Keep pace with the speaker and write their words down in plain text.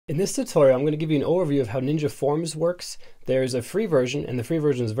In this tutorial, I'm going to give you an overview of how Ninja Forms works. There's a free version, and the free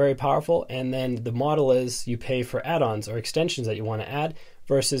version is very powerful, and then the model is you pay for add-ons or extensions that you want to add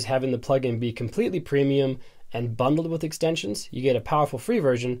versus having the plugin be completely premium and bundled with extensions. You get a powerful free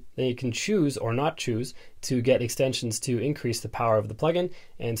version, then you can choose or not choose to get extensions to increase the power of the plugin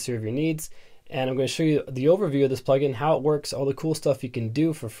and serve your needs. And I'm going to show you the overview of this plugin, how it works, all the cool stuff you can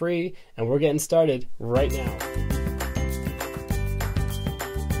do for free, and we're getting started right now.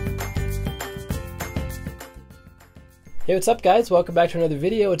 Hey, what's up guys? Welcome back to another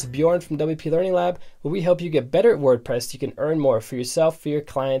video. It's Bjorn from WPLearningLab, where we help you get better at WordPress so you can earn more for yourself, for your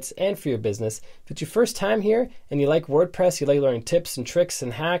clients, and for your business. If it's your first time here and you like WordPress, you like learning tips and tricks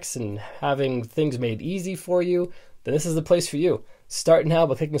and hacks and having things made easy for you, then this is the place for you. Start now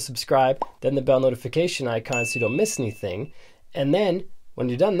by clicking subscribe, then the bell notification icon so you don't miss anything. And then, when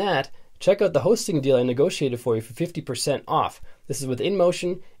you're done that, check out the hosting deal I negotiated for you for 50% off. This is with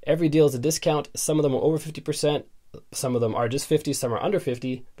InMotion. Every deal is a discount. Some of them are over 50%. Some of them are just 50, some are under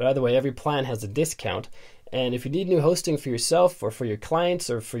 50, but either way, every plan has a discount. And if you need new hosting for yourself or for your clients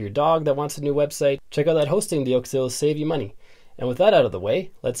or for your dog that wants a new website, check out that hosting deal because it'll save you money. And with that out of the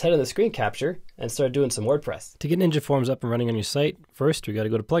way, let's head on the screen capture and start doing some WordPress. To get Ninja Forms up and running on your site, first we got to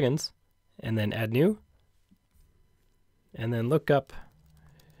go to Plugins, and then Add New, and then look up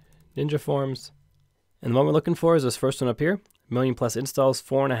Ninja Forms. And the one we're looking for is this first one up here, 1,000,000+ installs,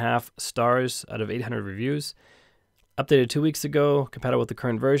 4.5 stars out of 800 reviews. Updated 2 weeks ago, compatible with the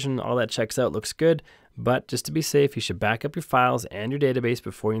current version, all that checks out, looks good, but just to be safe, you should back up your files and your database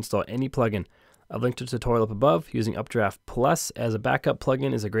before you install any plugin. I've linked to a tutorial up above. Using Updraft Plus as a backup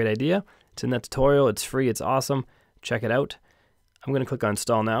plugin is a great idea. It's in that tutorial, it's free, it's awesome, check it out. I'm going to click on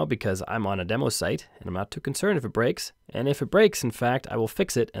install now because I'm on a demo site and I'm not too concerned if it breaks. And if it breaks, in fact, I will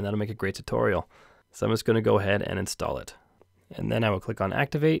fix it and that'll make a great tutorial. So I'm just going to go ahead and install it. And then I will click on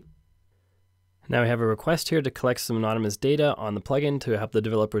activate. Now we have a request here to collect some anonymous data on the plugin to help the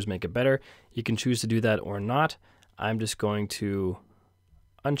developers make it better. You can choose to do that or not. I'm just going to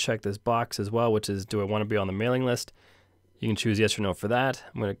uncheck this box as well, which is, do I want to be on the mailing list? You can choose yes or no for that.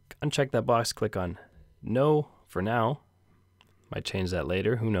 I'm going to uncheck that box, click on no for now. Might change that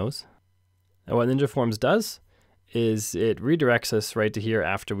later, who knows. And what Ninja Forms does is it redirects us right to here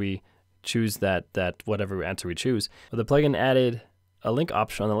after we choose that whatever answer we choose. But the plugin added a link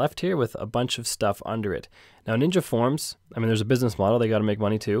option on the left here with a bunch of stuff under it. Now Ninja Forms, I mean, there's a business model, they got to make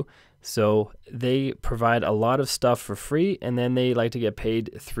money too. So they provide a lot of stuff for free and then they like to get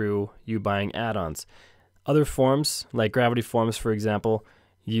paid through you buying add-ons. Other forms, like Gravity Forms for example,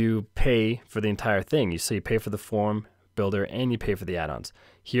 you pay for the entire thing. So you pay for the form builder and you pay for the add-ons.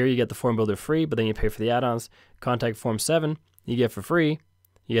 Here you get the form builder free, but then you pay for the add-ons. Contact Form 7 you get for free,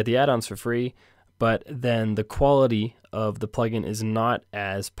 you get the add-ons for free, but then the quality of the plugin is not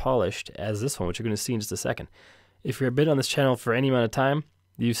as polished as this one, which you're going to see in just a second. If you're a bit on this channel for any amount of time,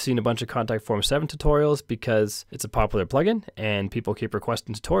 you've seen a bunch of Contact Form 7 tutorials because it's a popular plugin and people keep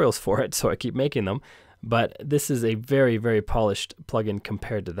requesting tutorials for it, so I keep making them. But this is a very, very polished plugin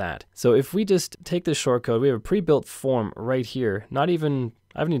compared to that. So if we just take this shortcode, we have a pre-built form right here. I haven't even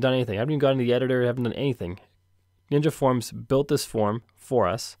done anything. I haven't even gone to the editor, I haven't done anything. Ninja Forms built this form for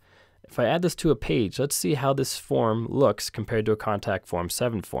us. If I add this to a page, let's see how this form looks compared to a Contact Form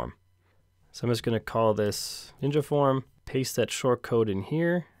 7 form. So I'm just going to call this Ninja Form, paste that shortcode in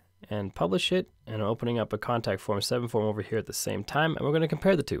here, and publish it. And I'm opening up a Contact Form 7 form over here at the same time, and we're going to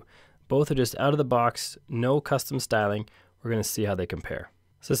compare the two. Both are just out of the box, no custom styling. We're going to see how they compare.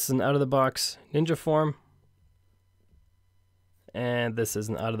 So this is an out of the box Ninja Form, and this is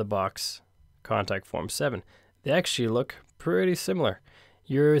an out of the box Contact Form 7. They actually look pretty similar.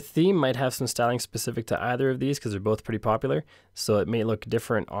 Your theme might have some styling specific to either of these because they're both pretty popular, so it may look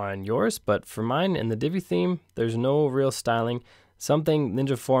different on yours, but for mine in the Divi theme, there's no real styling. Something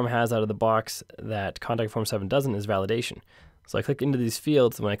Ninja Form has out of the box that Contact Form 7 doesn't is validation. So I clicked into these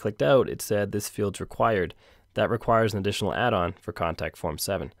fields, and when I clicked out, it said this field's required. That requires an additional add-on for Contact Form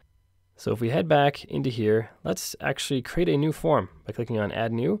 7. So if we head back into here, let's actually create a new form by clicking on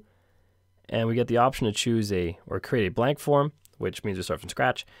Add New, and we get the option to choose or create a blank form, which means we start from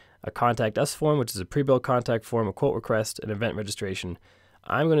scratch, a Contact Us form, which is a pre-built contact form, a quote request, an event registration.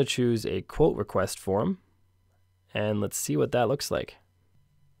 I'm going to choose a quote request form, and let's see what that looks like.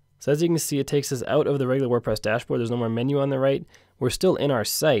 So as you can see, it takes us out of the regular WordPress dashboard. There's no more menu on the right. We're still in our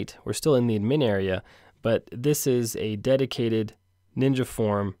site. We're still in the admin area, but this is a dedicated Ninja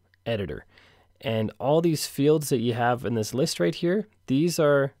Form editor. And all these fields that you have in this list right here, these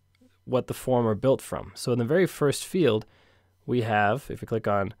are what the form are built from. So in the very first field, we have, if we click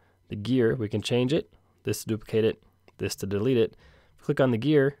on the gear, we can change it, this to duplicate it, this to delete it. Click on the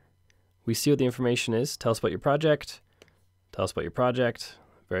gear. We see what the information is. Tell us about your project. Tell us about your project.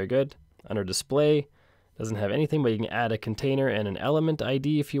 Very good. Under display, doesn't have anything, but you can add a container and an element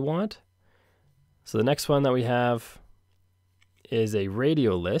ID if you want. So the next one that we have is a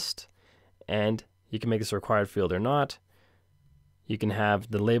radio list, and you can make this a required field or not. You can have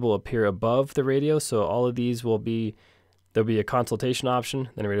the label appear above the radio, so all of these will be, there'll be a consultation option,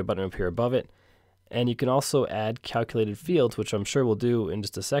 then a radio button will appear above it. And you can also add calculated fields, which I'm sure we'll do in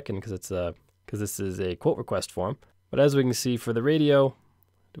just a second because this is a quote request form. But as we can see for the radio,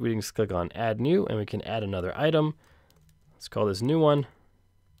 we can just click on add new and we can add another item. Let's call this new one.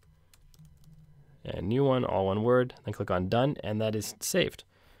 And new one, all one word, then click on done, and that is saved.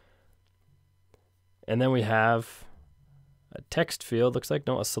 And then we have a text field, looks like,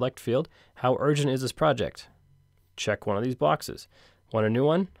 no, a select field. How urgent is this project? Check one of these boxes. Want a new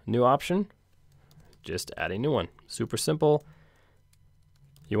one? New option? Just add a new one. Super simple.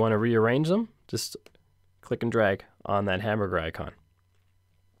 You want to rearrange them? Just click and drag on that hamburger icon.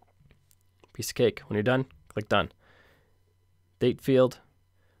 Piece of cake. When you're done, click done. Date field.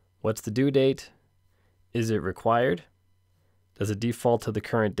 What's the due date? Is it required? Does it default to the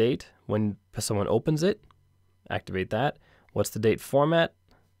current date when someone opens it? Activate that. What's the date format?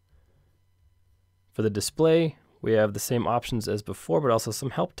 For the display, we have the same options as before, but also some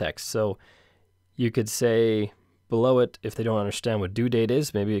help text. So you could say below it, if they don't understand what due date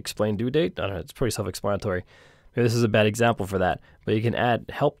is, maybe explain due date. I don't know, it's pretty self-explanatory. Maybe this is a bad example for that, but you can add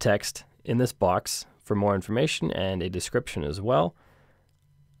help text in this box for more information and a description as well.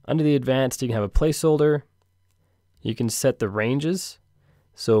 Under the advanced, you can have a placeholder. You can set the ranges.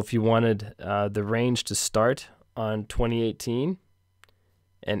 So if you wanted the range to start on 2018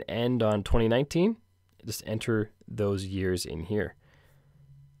 and end on 2019, just enter those years in here.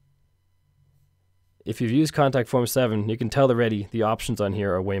 If you've used Contact Form 7, you can tell already the options on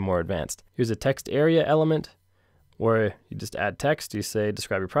here are way more advanced. Here's a text area element where you just add text. You say,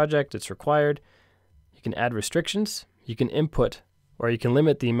 describe your project, it's required. You can add restrictions. You can input, or you can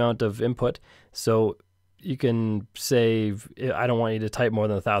limit the amount of input. So you can say, I don't want you to type more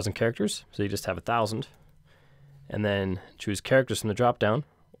than 1,000 characters. So you just have 1,000. And then choose characters from the drop-down,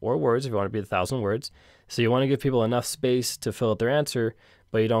 or words if you want to be 1,000 words. So you want to give people enough space to fill out their answer,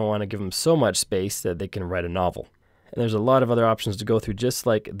 but you don't want to give them so much space that they can write a novel. And there's a lot of other options to go through, just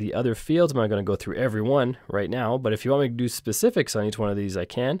like the other fields. I'm not going to go through every one right now, but if you want me to do specifics on each one of these, I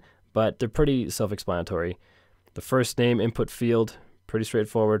can, but they're pretty self-explanatory. The first name input field, pretty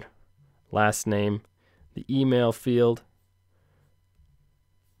straightforward. Last name, the email field.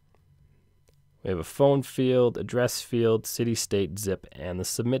 We have a phone field, address field, city, state, zip, and the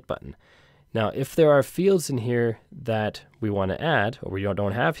submit button. Now, if there are fields in here that we want to add, or we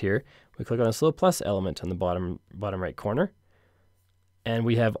don't have here, we click on this little plus element on the bottom right corner, and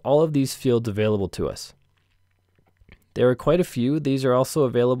we have all of these fields available to us. There are quite a few. These are also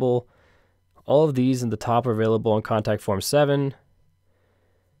available. All of these in the top are available on Contact Form 7.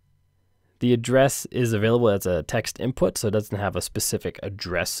 The address is available as a text input, so it doesn't have a specific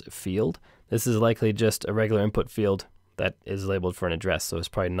address field. This is likely just a regular input field that is labeled for an address, so it's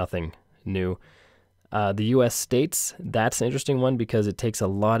probably nothing new. The US states, that's an interesting one because it takes a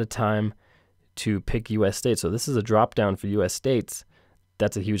lot of time to pick US states. So this is a drop down for US states.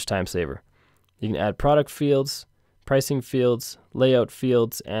 That's a huge time saver. You can add product fields, pricing fields, layout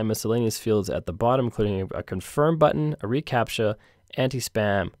fields, and miscellaneous fields at the bottom, including a confirm button, a reCAPTCHA,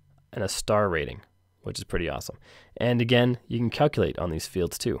 anti-spam, and a star rating, which is pretty awesome. And again, you can calculate on these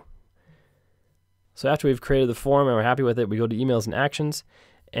fields too. So after we've created the form and we're happy with it, we go to emails and actions,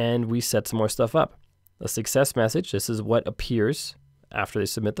 and we set some more stuff up. A success message, this is what appears after they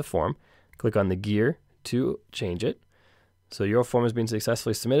submit the form. Click on the gear to change it. So your form has been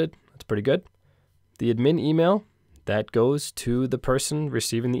successfully submitted. That's pretty good. The admin email, that goes to the person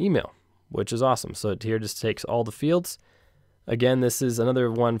receiving the email, which is awesome. So here just takes all the fields. Again, this is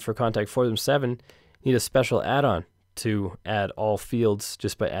another one for Contact Form 7. You need a special add-on to add all fields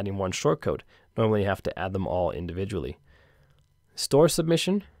just by adding one shortcode. Normally you have to add them all individually. Store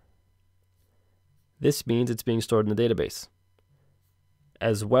submission. This means it's being stored in the database,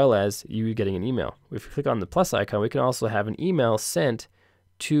 as well as you getting an email. If you click on the plus icon, we can also have an email sent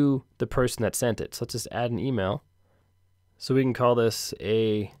to the person that sent it. So let's just add an email. So we can call this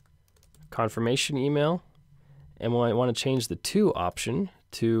a confirmation email, and we want to change the to option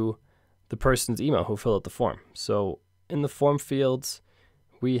to the person's email who filled out the form. So in the form fields,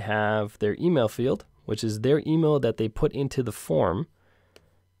 we have their email field, which is their email that they put into the form.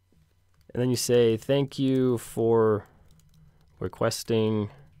 And then you say, thank you for requesting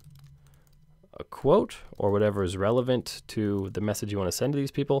a quote or whatever is relevant to the message you want to send to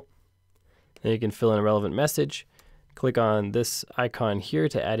these people. Then you can fill in a relevant message. Click on this icon here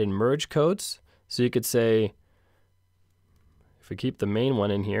to add in merge codes. So you could say, if we keep the main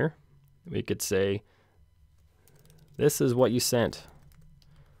one in here, we could say, this is what you sent.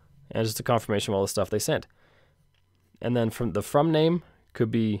 And just a confirmation of all the stuff they sent. And then from the from name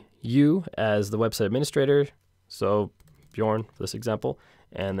could be you as the website administrator. So Bjorn for this example,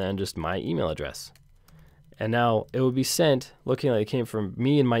 and then just my email address. And now it will be sent looking like it came from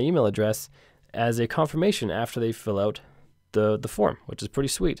me and my email address as a confirmation after they fill out the form, which is pretty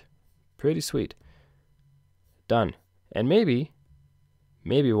sweet. Pretty sweet. Done. And maybe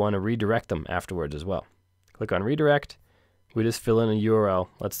we want to redirect them afterwards as well. Click on redirect. We just fill in a URL.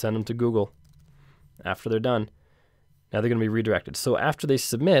 Let's send them to Google. After they're done, now they're going to be redirected. So after they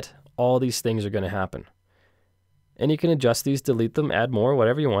submit, all these things are going to happen. And you can adjust these, delete them, add more,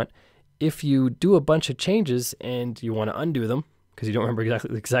 whatever you want. If you do a bunch of changes and you want to undo them, because you don't remember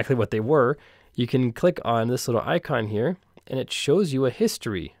exactly what they were, you can click on this little icon here, and it shows you a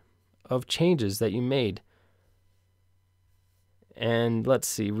history of changes that you made. And let's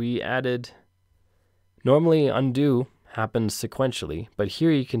see, we added, normally undo happens sequentially, but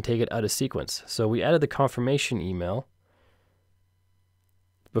here you can take it out of sequence. So we added the confirmation email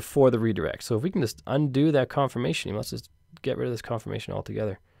before the redirect. So if we can just undo that confirmation email, let's just get rid of this confirmation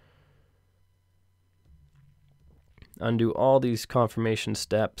altogether. Undo all these confirmation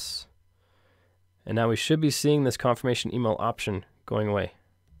steps. And now we should be seeing this confirmation email option going away.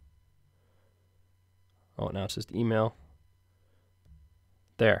 Oh, now it's just email.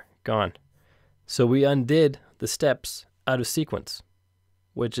 There, gone. So we undid the steps out of sequence,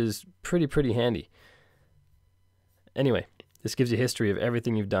 which is pretty handy. Anyway, this gives you history of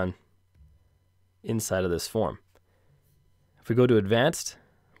everything you've done inside of this form. If we go to advanced,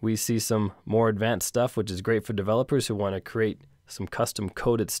 we see some more advanced stuff, which is great for developers who want to create some custom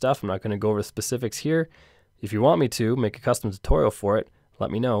coded stuff. I'm not going to go over the specifics here. If you want me to make a custom tutorial for it, let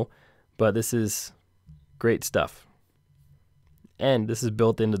me know. But this is great stuff. And this is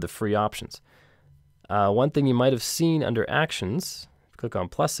built into the free options. One thing you might have seen under actions, click on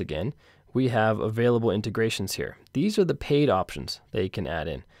plus again, we have available integrations here. These are the paid options that you can add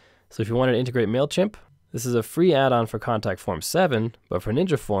in. So if you wanted to integrate MailChimp, this is a free add-on for Contact Form 7, but for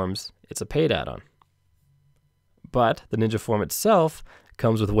Ninja Forms, it's a paid add-on. But the Ninja Form itself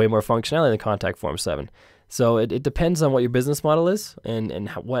comes with way more functionality than Contact Form 7. So it depends on what your business model is and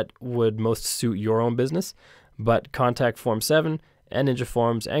what would most suit your own business. But Contact Form 7 and Ninja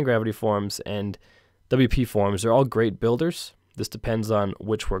Forms and Gravity Forms and WP Forms are all great builders. This depends on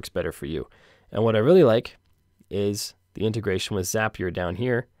which works better for you. And what I really like is the integration with Zapier down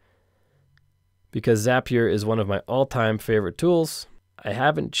here, because Zapier is one of my all-time favorite tools. I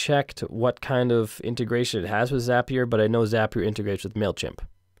haven't checked what kind of integration it has with Zapier, but I know Zapier integrates with MailChimp.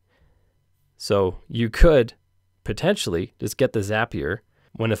 So you could potentially just get the Zapier.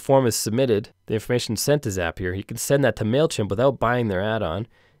 When a form is submitted, the information is sent to Zapier. You can send that to MailChimp without buying their add-on.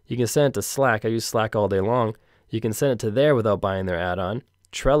 You can send it to Slack. I use Slack all day long. You can send it to there without buying their add-on.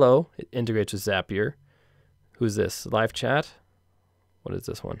 Trello integrates with Zapier. Who's this? Live chat? What is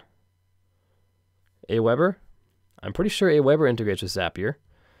this one? Aweber? I'm pretty sure Aweber integrates with Zapier.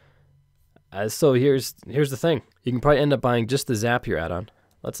 So here's the thing. You can probably end up buying just the Zapier add-on.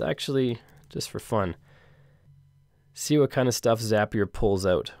 Let's actually, just for fun, see what kind of stuff Zapier pulls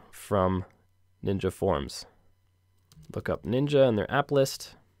out from Ninja Forms. Look up Ninja in their app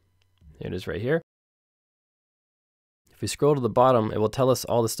list. Here it is right here. If we scroll to the bottom, it will tell us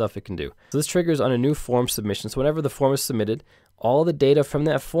all the stuff it can do. So this triggers on a new form submission. So whenever the form is submitted, all the data from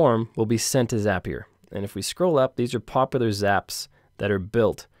that form will be sent to Zapier. And if we scroll up, these are popular Zaps that are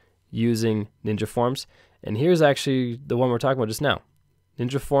built using Ninja Forms. And here's actually the one we're talking about just now.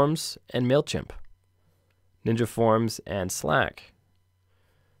 Ninja Forms and MailChimp. Ninja Forms and Slack.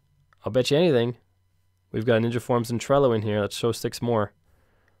 I'll bet you anything, we've got Ninja Forms and Trello in here. Let's show 6 more.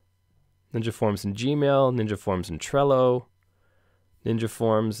 Ninja Forms and Gmail, Ninja Forms and Trello, Ninja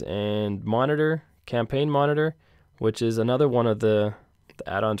Forms and Monitor, Campaign Monitor, which is another one of the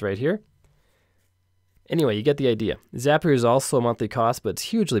add-ons right here. Anyway, you get the idea. Zapier is also a monthly cost, but it's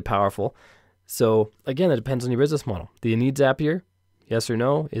hugely powerful. So again, it depends on your business model. Do you need Zapier? Yes or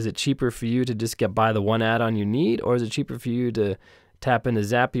no? Is it cheaper for you to just buy the one add-on you need, or is it cheaper for you to tap into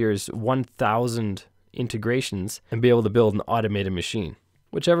Zapier's 1,000 integrations and be able to build an automated machine?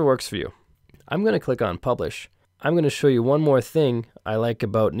 Whichever works for you. I'm going to click on Publish. I'm going to show you one more thing I like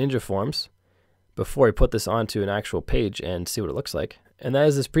about Ninja Forms before I put this onto an actual page and see what it looks like. And that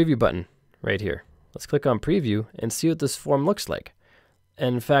is this preview button right here. Let's click on Preview and see what this form looks like.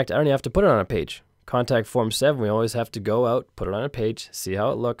 And in fact, I don't even have to put it on a page. Contact form 7, we always have to go out, put it on a page, see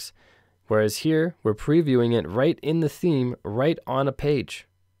how it looks. Whereas here, we're previewing it right in the theme, right on a page.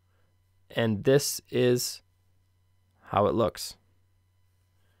 And this is how it looks.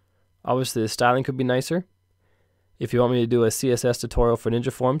 Obviously, the styling could be nicer. If you want me to do a CSS tutorial for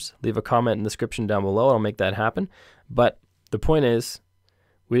Ninja Forms, leave a comment in the description down below. I'll make that happen. But the point is,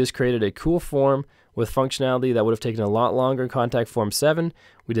 we just created a cool form with functionality that would have taken a lot longer in Contact Form 7.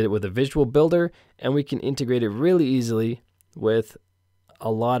 We did it with a visual builder, and we can integrate it really easily with a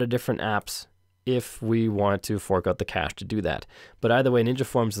lot of different apps if we want to fork out the cash to do that. But either way, Ninja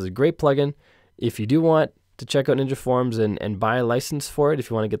Forms is a great plugin. If you do want to check out Ninja Forms and buy a license for it, if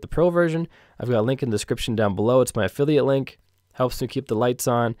you want to get the pro version, I've got a link in the description down below. It's my affiliate link. Helps me keep the lights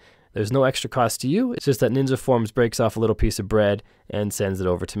on. There's no extra cost to you. It's just that Ninja Forms breaks off a little piece of bread and sends it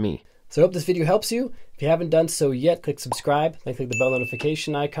over to me. So I hope this video helps you. If you haven't done so yet, click subscribe, then click the bell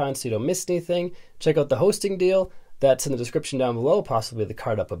notification icon so you don't miss anything. Check out the hosting deal. That's in the description down below, possibly the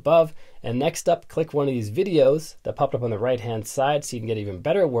card up above. And next up, click one of these videos that popped up on the right-hand side so you can get even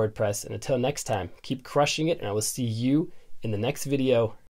better at WordPress. And until next time, keep crushing it, and I will see you in the next video.